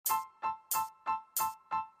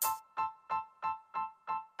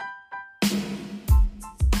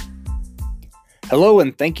Hello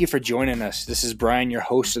and thank you for joining us. This is Brian, your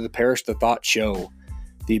host of the Perish the Thought Show.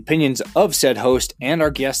 The opinions of said host and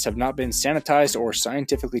our guests have not been sanitized or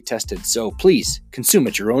scientifically tested, so please consume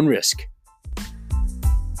at your own risk.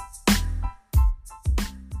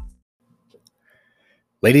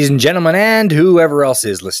 Ladies and gentlemen, and whoever else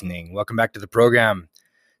is listening, welcome back to the program.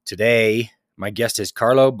 Today, my guest is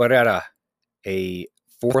Carlo Barrera, a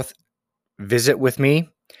fourth visit with me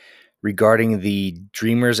regarding the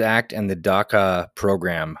Dreamers Act and the DACA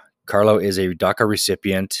program. Carlo is a DACA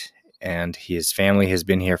recipient, and his family has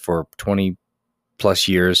been here for 20 plus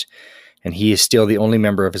years, and he is still the only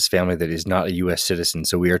member of his family that is not a U.S. citizen.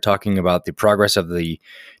 So we are talking about the progress of the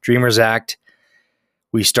Dreamers Act.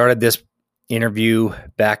 We started this interview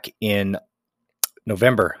back in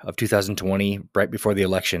November of 2020, right before the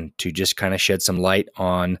election, to just kind of shed some light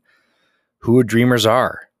on who Dreamers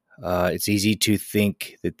are. It's easy to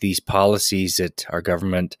think that these policies that our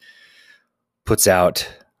government puts out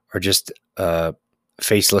are just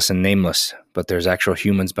faceless and nameless, but there's actual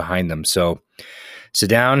humans behind them. So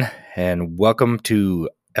sit down and welcome to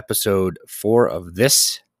episode 4 of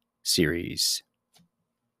this series.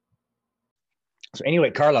 So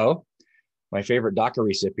anyway, Carlo, my favorite DACA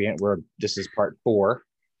recipient, this is part 4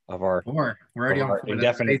 of our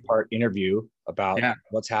indefinite part interview about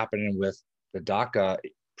what's happening with the DACA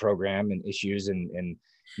program and issues and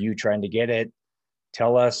you trying to get it.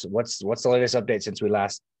 Tell us what's the latest update since we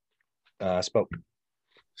last spoke.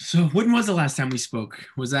 So when was the last time we spoke?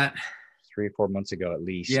 Was that 3 or 4 months ago at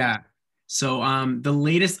least? Yeah. So the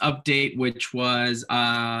latest update, which was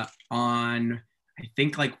on I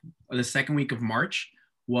think like the second week of March,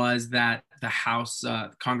 was that the House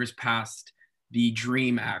Congress passed the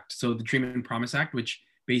DREAM Act. So the Dream and Promise Act, which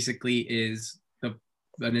basically is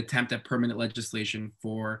an attempt at permanent legislation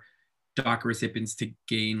for DACA recipients to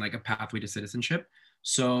gain like a pathway to citizenship.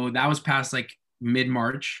 So that was passed like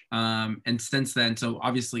mid-March. And since then, so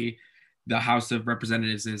obviously the House of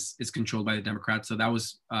Representatives is controlled by the Democrats. So that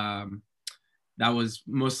was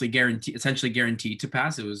mostly essentially guaranteed to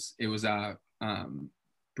pass. It was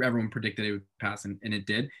everyone predicted it would pass, and it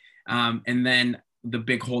did. And then the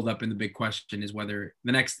big holdup and the big question is whether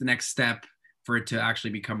the next step for it to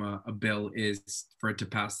actually become a bill is for it to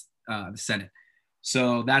pass the Senate.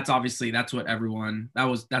 So that's what everyone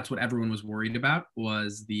was worried about,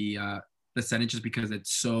 was the Senate, just because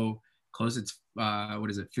it's so close. It's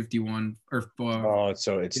 51 or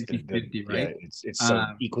so it's 50, right? Yeah, it's so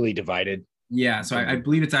equally divided. Yeah, so I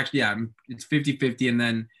believe it's actually it's 50-50, and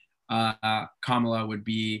then Kamala would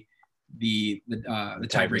be the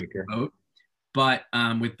tiebreaker vote. But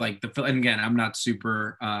with like and again, I'm not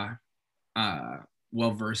super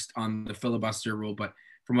well versed on the filibuster rule, but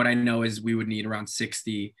from what I know is we would need around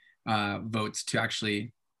 60 votes to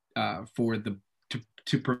actually to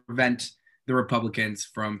prevent the Republicans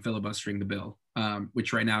from filibustering the bill,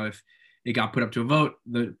 which right now, if it got put up to a vote,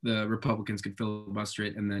 the Republicans could filibuster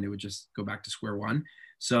it, and then it would just go back to square one.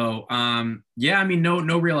 So no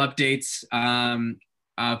real updates.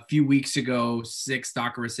 A few weeks ago, 6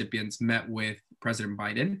 DACA recipients met with President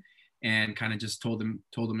Biden and kind of just told them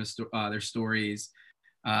their stories.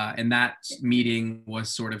 And that meeting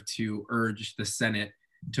was sort of to urge the Senate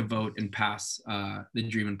to vote and pass the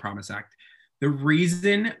Dream and Promise Act. The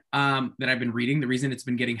reason that I've been reading, the reason it's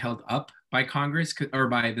been getting held up by Congress or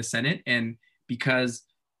by the Senate, and because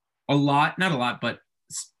not a lot, but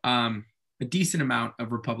a decent amount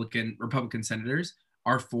of Republican senators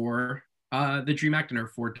are for the DREAM Act and are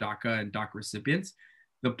for DACA and DACA recipients.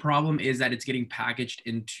 The problem is that it's getting packaged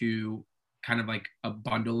into kind of like a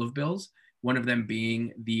bundle of bills. One of them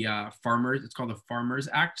being the it's called the Farmers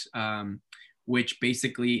Act, which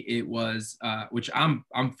basically it was, which I'm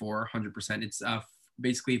for 100%. It's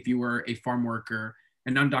basically if you were a farm worker,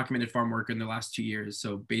 an undocumented farm worker in the last 2 years.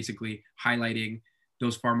 So basically highlighting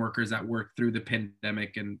those farm workers that worked through the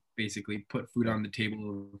pandemic and basically put food on the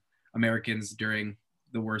table of Americans during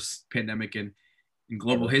the worst pandemic in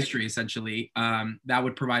global history, essentially. That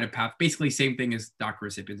would provide a path, basically same thing as DACA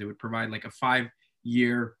recipients. It would provide like a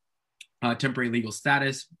 5-year temporary legal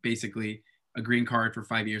status, basically a green card for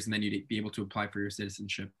 5 years, and then you'd be able to apply for your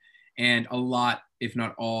citizenship. And a lot, if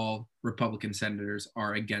not all, Republican senators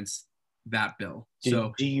are against that bill.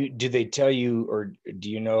 Do they tell you, or do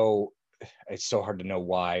you know? It's so hard to know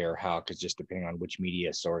why or how, because just depending on which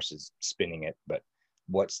media source is spinning it. But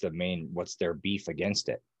what's their beef against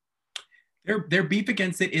it? Their beef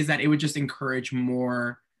against it is that it would just encourage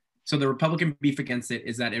more. So the Republican beef against it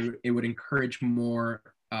is that it would encourage more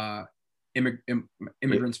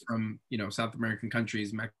immigrants from South American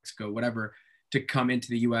countries, Mexico, whatever, to come into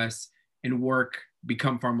the U.S. and work,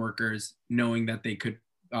 become farm workers, knowing that they could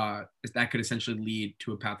that could essentially lead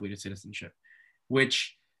to a pathway to citizenship,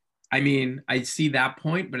 which, I mean, I see that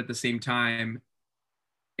point, but at the same time,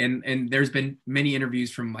 and there's been many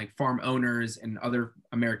interviews from like farm owners and other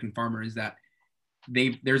American farmers that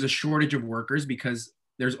there's a shortage of workers because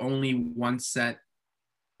there's only one set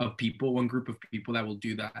of people, one group of people that will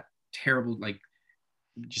do that terrible, like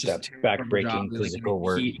just that backbreaking physical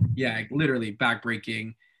work. Yeah, literally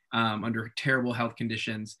backbreaking under terrible health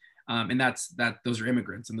conditions. And those are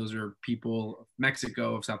immigrants, and those are people of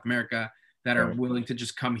Mexico, of South America, that are willing to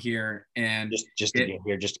just come here and just to get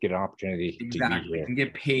here, just to get an opportunity to be here and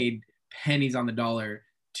get paid pennies on the dollar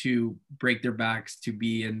to break their backs, to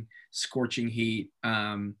be in scorching heat.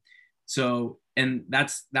 So, and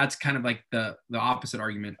that's kind of like the opposite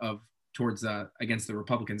argument towards against the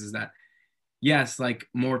Republicans, is that yes, like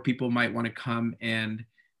more people might want to come and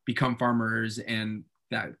become farmers, and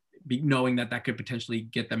that knowing that could potentially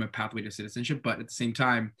get them a pathway to citizenship. But at the same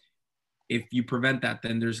time, if you prevent that,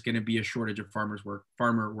 then there's going to be a shortage of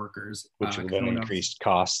farmer workers, which will then increase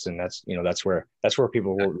costs, and that's where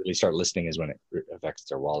people will really start listening, is when it affects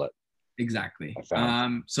their wallet. Exactly.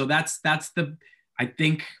 So that's I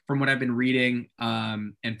think from what I've been reading,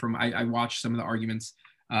 and from I watched some of the arguments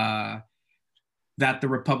that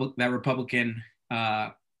Republican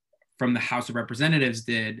from the House of Representatives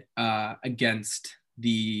did against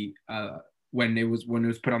the when it was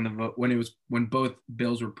put on the vote, when both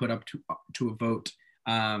bills were put up to a vote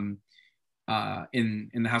in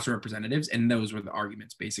the House of Representatives. And those were the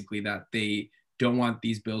arguments, basically, that they don't want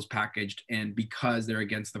these bills packaged, and because they're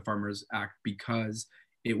against the Farmers Act, because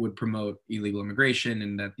it would promote illegal immigration,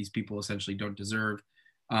 and that these people essentially don't deserve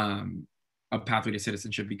a pathway to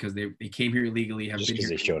citizenship because they came here illegally, have just been here.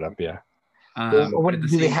 They showed up, yeah. What do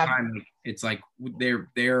they have? Time, like, it's like they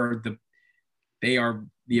are the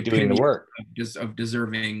doing the work of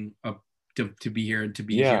deserving to be here and to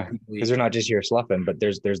be here. Yeah, because they're not just here sloughing, but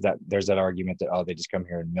there's that argument that they just come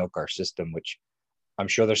here and milk our system, which I'm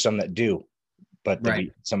sure there's some that do, but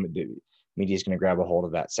some media is going to grab a hold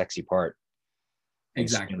of that sexy part.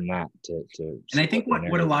 Exactly. And I think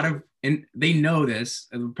what a lot of, and they know this,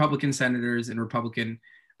 Republican senators and Republican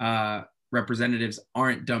representatives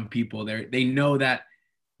aren't dumb people. They know that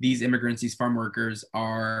these immigrants, these farm workers,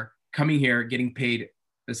 are coming here, getting paid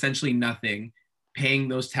essentially nothing, paying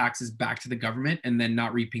those taxes back to the government, and then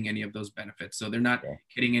not reaping any of those benefits. So they're not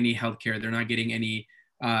getting any healthcare. They're not getting any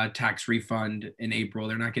tax refund in April.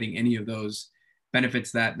 They're not getting any of those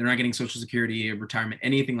benefits, that they're not getting Social Security, retirement,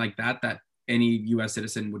 anything like that any U.S.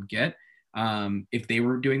 citizen would get if they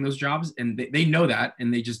were doing those jobs. And they know that,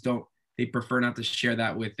 and they prefer not to share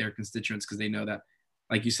that with their constituents, because they know that,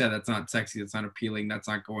 like you said, that's not sexy, that's not appealing, that's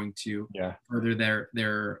not going to further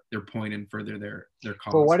their point and further their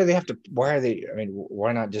cause. Well, why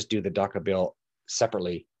not just do the DACA bill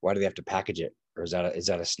separately? Why do they have to package it? Or is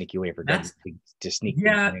that a sneaky way for government to sneak?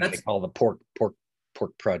 Yeah, they call the pork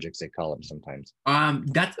projects, they call them sometimes. I'm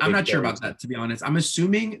not sure about that, to be honest. I'm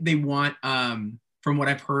assuming they want, from what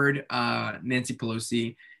I've heard, Nancy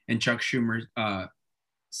Pelosi and Chuck Schumer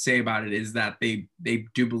say about it, is that they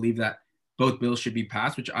do believe that both bills should be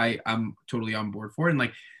passed, which I'm totally on board for. And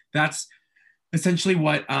like, that's essentially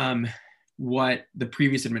what the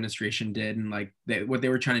previous administration did. And like what they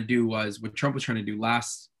were trying to do was, what Trump was trying to do the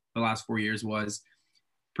last 4 years, was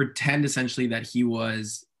pretend essentially that he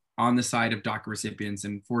was on the side of DACA recipients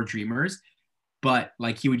and for Dreamers, but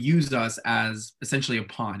like he would use us as essentially a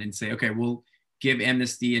pawn and say, okay, we'll give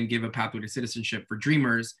amnesty and give a pathway to citizenship for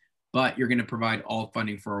Dreamers, but you're going to provide all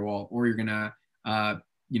funding for a wall, or you're going to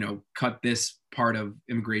cut this part of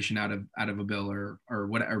immigration out of a bill, or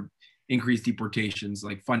whatever, increase deportations,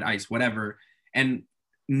 like fund ICE, whatever. And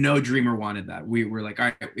no Dreamer wanted that. We were like, all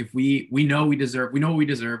right, if we know what we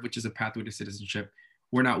deserve, which is a pathway to citizenship,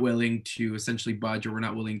 we're not willing to essentially budge, or we're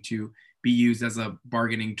not willing to be used as a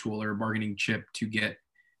bargaining tool or a bargaining chip to get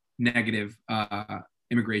negative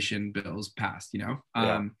immigration bills passed,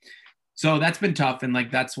 So that's been tough. And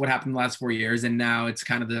like, that's what happened the last 4 years. And now it's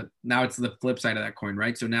kind of the flip side of that coin,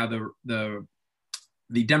 right? So now the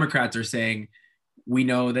Democrats are saying, we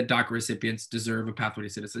know that DACA recipients deserve a pathway to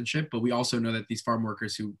citizenship, but we also know that these farm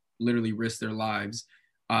workers who literally risk their lives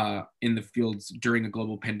in the fields during a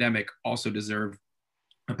global pandemic also deserve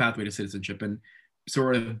a pathway to citizenship. And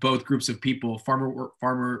sort of both groups of people,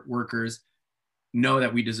 farmer workers, know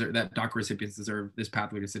that that DACA recipients deserve this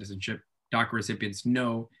pathway to citizenship. DACA recipients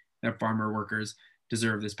know that farmer workers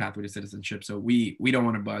deserve this pathway to citizenship. So we don't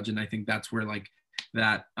want to budge. And I think that's where like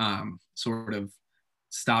that sort of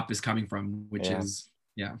stop is coming from, which is,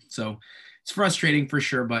 so it's frustrating for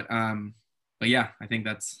sure. But yeah, I think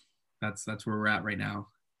that's where we're at right now.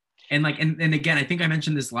 And like, and again, I think I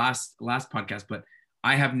mentioned this last podcast, but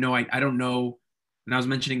I don't know. And I was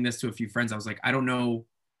mentioning this to a few friends. I was like, I don't know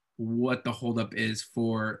what the holdup is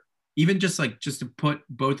for even just to put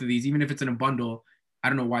both of these, even if it's in a bundle. I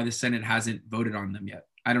don't know why the Senate hasn't voted on them yet.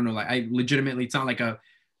 I don't know. Like, I legitimately, it's not like a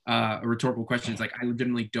rhetorical question. It's like, I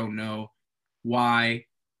legitimately don't know why,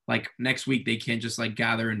 like, next week they can't just like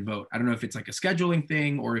gather and vote. I don't know if it's like a scheduling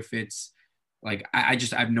thing or if it's like, I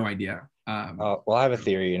have no idea. Well, I have a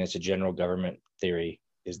theory, and it's a general government theory,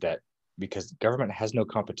 is that because government has no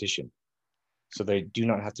competition, so they do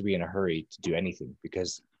not have to be in a hurry to do anything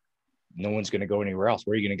because no one's going to go anywhere else.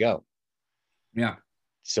 Where are you going to go? Yeah.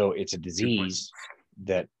 So it's a disease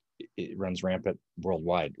that it runs rampant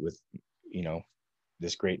worldwide with,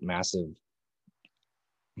 this great massive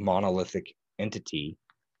monolithic entity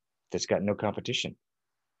that's got no competition.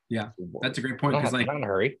 Yeah, that's a great point. Because like, they're not in a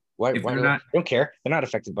hurry. Why? If Why they're not, they don't care. They're not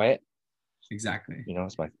affected by it. exactly.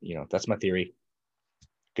 It's that's my theory.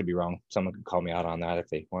 Could be wrong. Someone could call me out on that if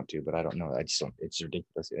they want to, but I don't know. I just don't. It's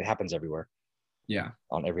ridiculous. It happens everywhere. Yeah.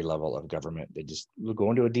 On every level of government, they just go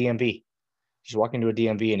into a DMV. Just walk into a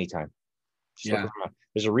DMV anytime. Yeah.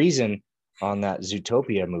 There's a reason on that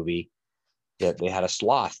Zootopia movie that they had a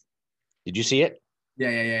sloth. Did you see it?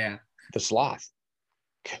 Yeah. The sloth.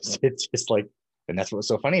 Because it's just like, and that's what's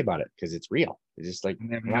so funny about it, because it's real. It's just like,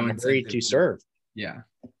 They have not no in a hurry to serve. Yeah.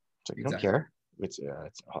 It's like, exactly. I don't care.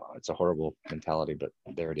 It's a horrible mentality, but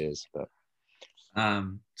there it is. But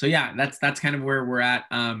so yeah, that's kind of where we're at.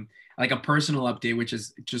 Like a personal update, which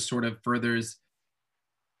is just sort of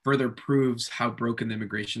further proves how broken the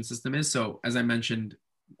immigration system is. So as I mentioned,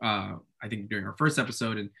 I think during our first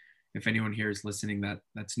episode, and if anyone here is listening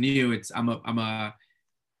that's new, I'm a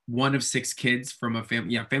one of 6 kids from a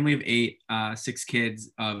family of 8, 6 kids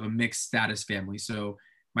of a mixed status family. So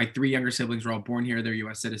my 3 younger siblings were all born here. They're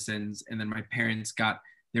U.S. citizens. And then my parents got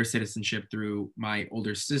their citizenship through my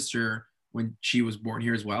older sister when she was born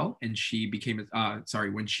here as well. And she became,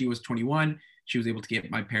 when she was 21, she was able to get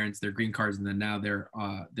my parents their green cards. And then now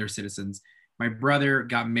they're citizens. My brother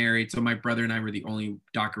got married. So my brother and I were the only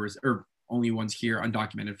DACA or only ones here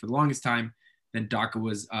undocumented for the longest time. Then DACA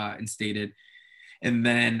was instated. And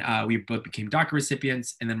then we both became DACA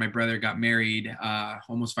recipients. And then my brother got married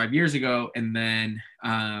almost 5 years ago, and then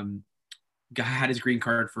had his green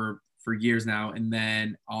card for years now. And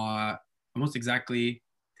then almost exactly,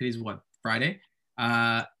 today's what, Friday?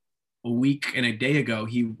 A week and a day ago,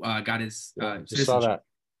 he got his just saw that.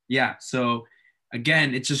 Yeah. So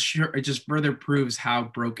again, it just further proves how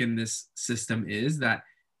broken this system is, that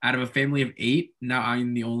out of a family of 8, now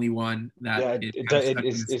I'm the only one that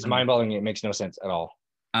it's mind-boggling. It makes no sense at all.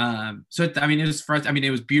 So it was for us. It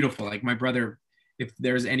was beautiful. Like my brother, if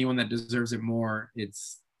there's anyone that deserves it more,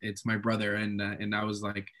 it's my brother. And I was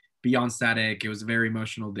like beyond static. It was a very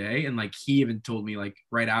emotional day. And like he even told me like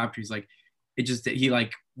right after, he's like,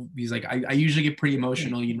 I usually get pretty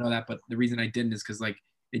emotional, that, but the reason I didn't is because like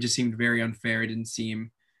it just seemed very unfair. It seemed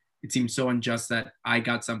so unjust that I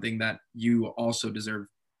got something that you also deserve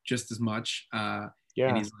just as much. And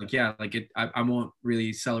he's like, I won't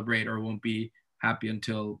really celebrate or won't be happy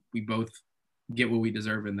until we both get what we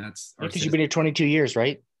deserve, and that's because you've been here 22 years,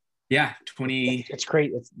 right? Yeah, 20. It's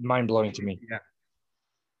great. It's mind-blowing to me. Yeah,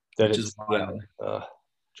 that is wild.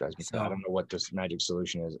 Drives me. I don't know what this magic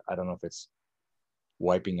solution is. I don't know if it's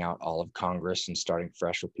wiping out all of Congress and starting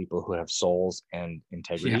fresh with people who have souls and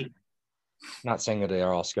integrity. Yeah. Not saying that they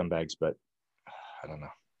are all scumbags, but I don't know.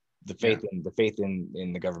 The faith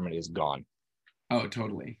in the government is gone. Oh,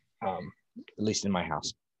 totally. At least in my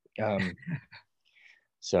house.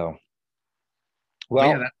 So,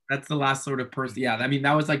 well, that's the last sort of person. Yeah,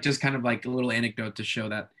 that was like just kind of like a little anecdote to show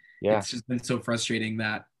that it's just been so frustrating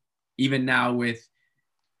that even now with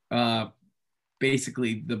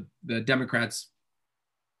basically the Democrats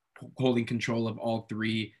holding control of all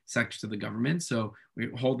 3 sectors of the government. So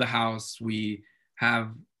we hold the House, we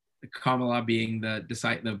have Kamala being the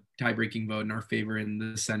tie-breaking vote in our favor in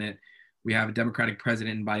the Senate. We have a Democratic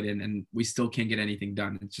president in Biden, and we still can't get anything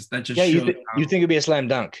done. Shows. You think it'd be a slam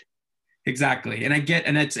dunk? Exactly, and I get,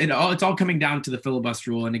 and it's all coming down to the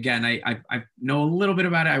filibuster rule. And again, I know a little bit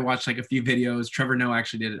about it. I watched like a few videos. Trevor Noah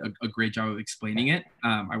actually did a great job of explaining it.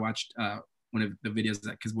 I watched one of the videos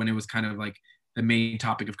because when it was kind of like the main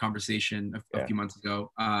topic of conversation a few months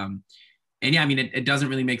ago. And yeah, it doesn't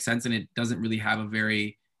really make sense, and it doesn't really have a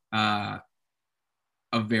very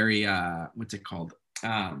what's it called?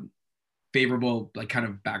 Favorable like kind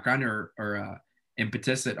of background or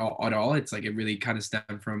impetus at all. It's like it really kind of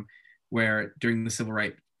stemmed from where during the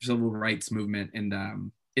civil rights movement,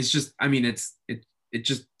 and it's just it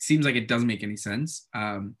just seems like it doesn't make any sense.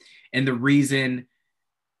 And the reason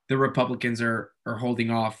the Republicans are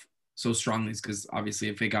holding off so strongly is because obviously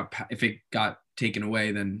if it got taken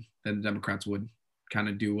away, then the Democrats would kind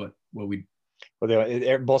of do what we.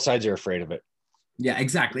 Well, both sides are afraid of it. Yeah,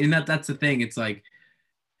 exactly, and that's the thing. It's like,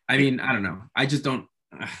 I mean, I don't know. I just don't.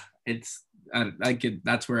 It's I get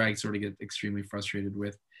that's where I sort of get extremely frustrated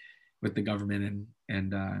with the government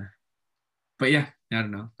and but yeah, I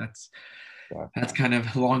don't know. That's kind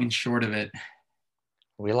of long and short of it.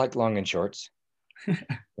 We like long and shorts.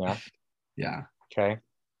 Yeah. Yeah. Okay.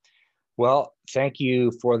 Well, thank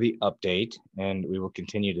you for the update, and we will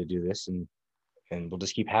continue to do this, and we'll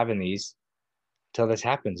just keep having these till this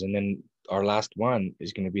happens, and then our last one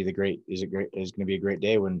is going to be is going to be a great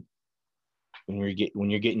day when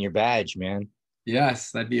you're getting your badge, man.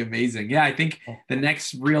 Yes, that'd be amazing. Yeah, I think the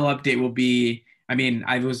next real update will be. I mean,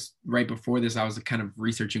 I was right before this. I was kind of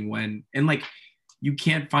researching when, and like, you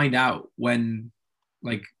can't find out when,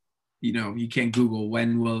 like, you can't Google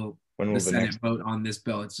when will the Senate vote on this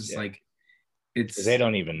bill. It's just like, it's they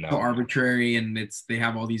don't even know. So arbitrary, and they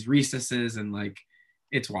have all these recesses, and like,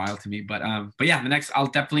 it's wild to me. But yeah, the next, I'll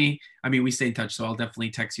definitely. I mean, we stay in touch, so I'll definitely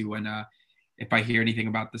text you when if I hear anything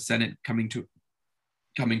about the Senate coming to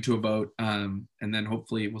a vote, and then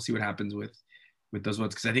hopefully we'll see what happens with those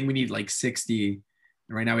votes, because I think we need like 60.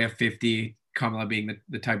 Right now we have 50, Kamala being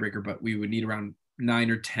the tiebreaker, but we would need around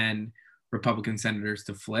 9 or 10 Republican senators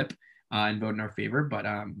to flip and vote in our favor. But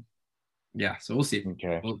yeah, so we'll see.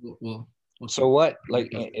 Okay. We'll so what,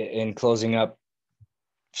 like, in closing up,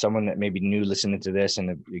 someone that maybe new listening to this,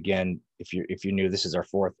 and again, if you're new, this is our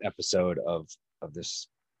 4th episode of this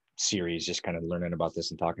series, just kind of learning about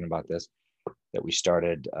this and talking about this, that we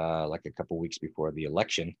started like a couple weeks before the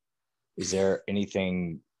election. Is there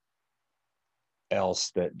anything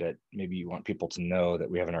else that maybe you want people to know that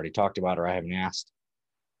we haven't already talked about or I haven't asked?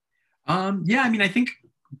 Yeah, I mean, I think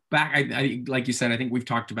I like you said, I think we've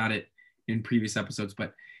talked about it in previous episodes,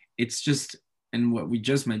 but it's just, and what we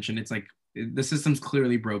just mentioned, it's like the system's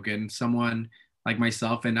clearly broken. Someone like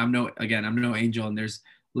myself, and I'm no angel, and there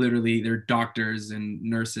are doctors and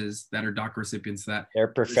nurses that are DACA recipients that their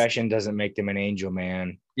profession doesn't make them an angel,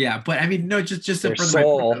 man. Yeah, but I mean, no, just their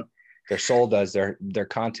soul. Their soul does. Their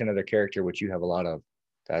content of their character, which you have a lot of.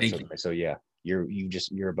 That's okay. So yeah,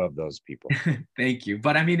 you're above those people. Thank you.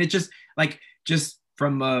 But I mean, it's just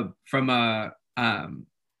from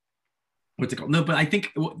what's it called? No, but I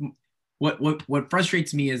think what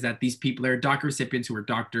frustrates me is that these people are DACA recipients who are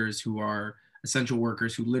doctors, who are essential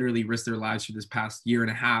workers, who literally risked their lives for this past year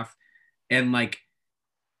and a half, and like,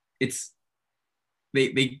 it's.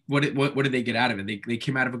 What did they get out of it? They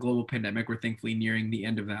came out of a global pandemic. We're thankfully nearing the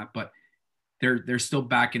end of that, but they're still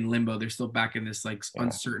back in limbo. They're still back in this like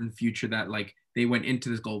uncertain future that like they went into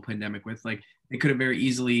this global pandemic with. Like, they could have very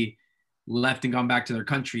easily left and gone back to their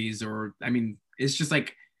countries, or I mean, it's just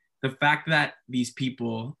like the fact that these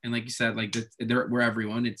people, and like you said, like we're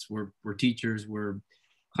everyone. We're teachers, we're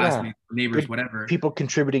classmates, neighbors, whatever. People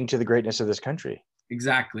contributing to the greatness of this country.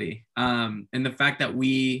 Exactly. And the fact that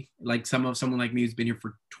we, like, someone like me who's been here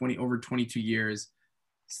for over 22 years,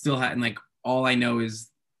 still had, and like, all I know is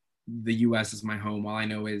the US is my home. All I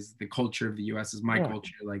know is the culture of the US is my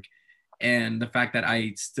culture. Like, and the fact that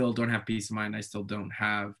I still don't have peace of mind, I still don't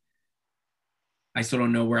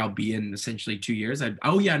know where I'll be in essentially 2 years.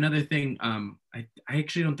 Another thing. I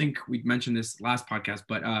actually don't think we mentioned this last podcast,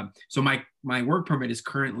 but so my work permit is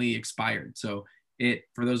currently expired. So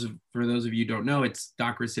for those of you who don't know, it's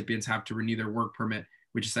DACA recipients have to renew their work permit,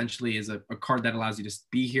 which essentially is a card that allows you to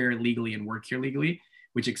be here legally and work here legally,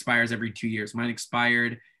 which expires every 2 years. Mine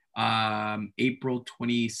expired April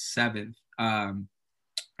 27th, and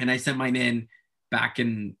I sent mine in back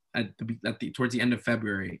towards the end of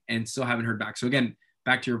February, and still haven't heard back. So again,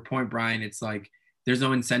 back to your point, Brian, it's like there's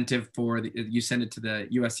no incentive you send it to the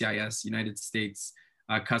USCIS, United States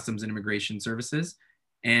Customs and Immigration Services.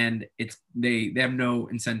 And they have no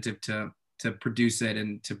incentive to produce it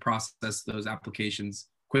and to process those applications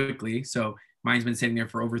quickly. So mine's been sitting there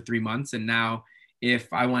for over 3 months. And now if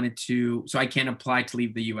I wanted to, so I can't apply to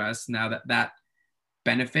leave the US now that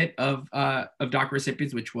benefit of DACA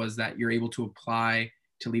recipients, which was that you're able to apply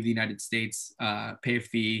to leave the United States, pay a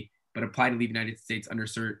fee, but apply to leave the United States under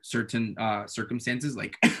certain circumstances,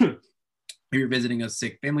 like if you're visiting a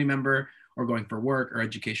sick family member or going for work or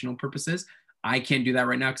educational purposes. I can't do that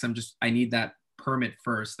right now because I need that permit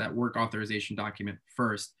first, that work authorization document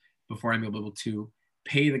first, before I'm able to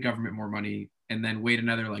pay the government more money and then wait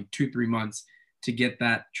another like 2-3 months to get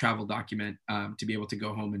that travel document to be able to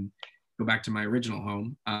go home and go back to my original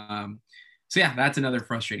home. So yeah, that's another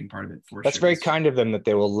frustrating part of it. That's very kind of them that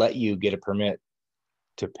they will let you get a permit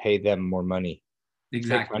to pay them more money.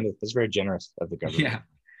 Exactly. That's very generous of the government. Yeah.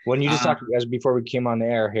 When you just talked, as before we came on the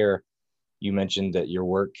air here, you mentioned that your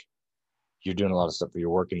work, you're doing a lot of stuff for your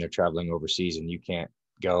work and they're traveling overseas and you can't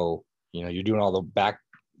go, you're doing all the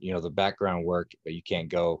background work, but you can't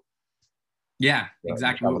go. Yeah,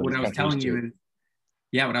 exactly. What I was telling you is,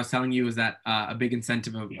 what I was telling you is that a big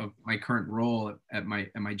incentive of my current role at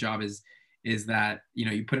my job is that,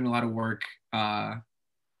 you put in a lot of work, kind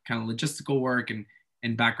of logistical work and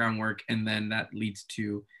background work. And then that leads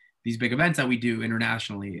to these big events that we do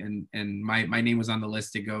internationally. And my name was on the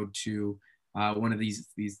list to go to one of these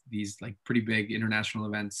like pretty big international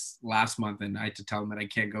events last month. And I had to tell them that I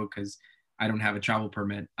can't go because I don't have a travel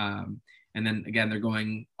permit. And then again, they're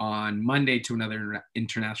going on Monday to another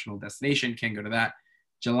international destination. Can't go to that.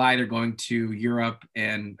 July, they're going to Europe.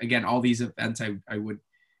 And again, all these events I would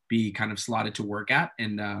be kind of slotted to work at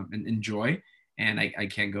and enjoy. And I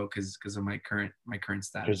can't go because of my current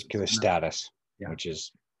status. Because of status, which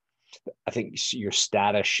is, I think your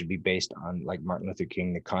status should be based on, like Martin Luther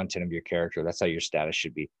King, the content of your character. That's how your status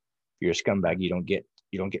should be. If you're a scumbag, you don't get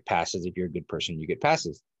passes. If you're a good person, you get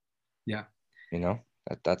passes. Yeah.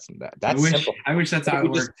 That's simple. I wish that's how it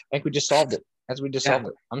worked. I think we just solved it. Solved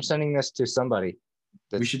it. I'm sending this to somebody.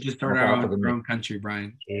 We should just start our own country,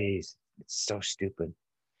 Brian. Jeez, it's so stupid.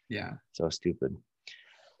 Yeah. So stupid.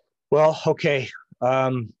 Well, okay.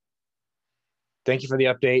 Thank you for the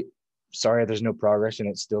update. Sorry, there's no progress and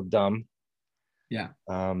it's still dumb. Yeah.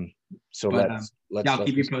 Let's I'll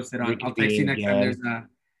keep you posted on. I'll text you next time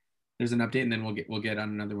there's an update, and then we'll get on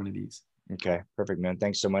another one of these. Okay, perfect, man.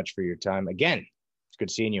 Thanks so much for your time. Again, it's good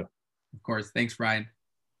seeing you. Of course. Thanks, Brian.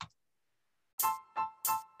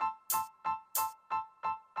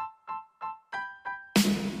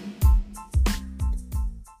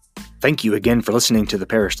 Thank you again for listening to the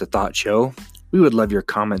Parish the Thought Show. We would love your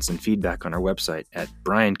comments and feedback on our website at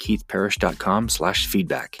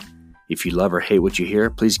briankeithparish.com/feedback. If you love or hate what you hear,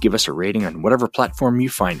 please give us a rating on whatever platform you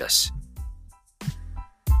find us.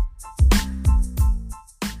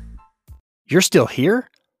 You're still here?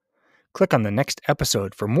 Click on the next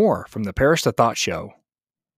episode for more from the Parish the Thought Show.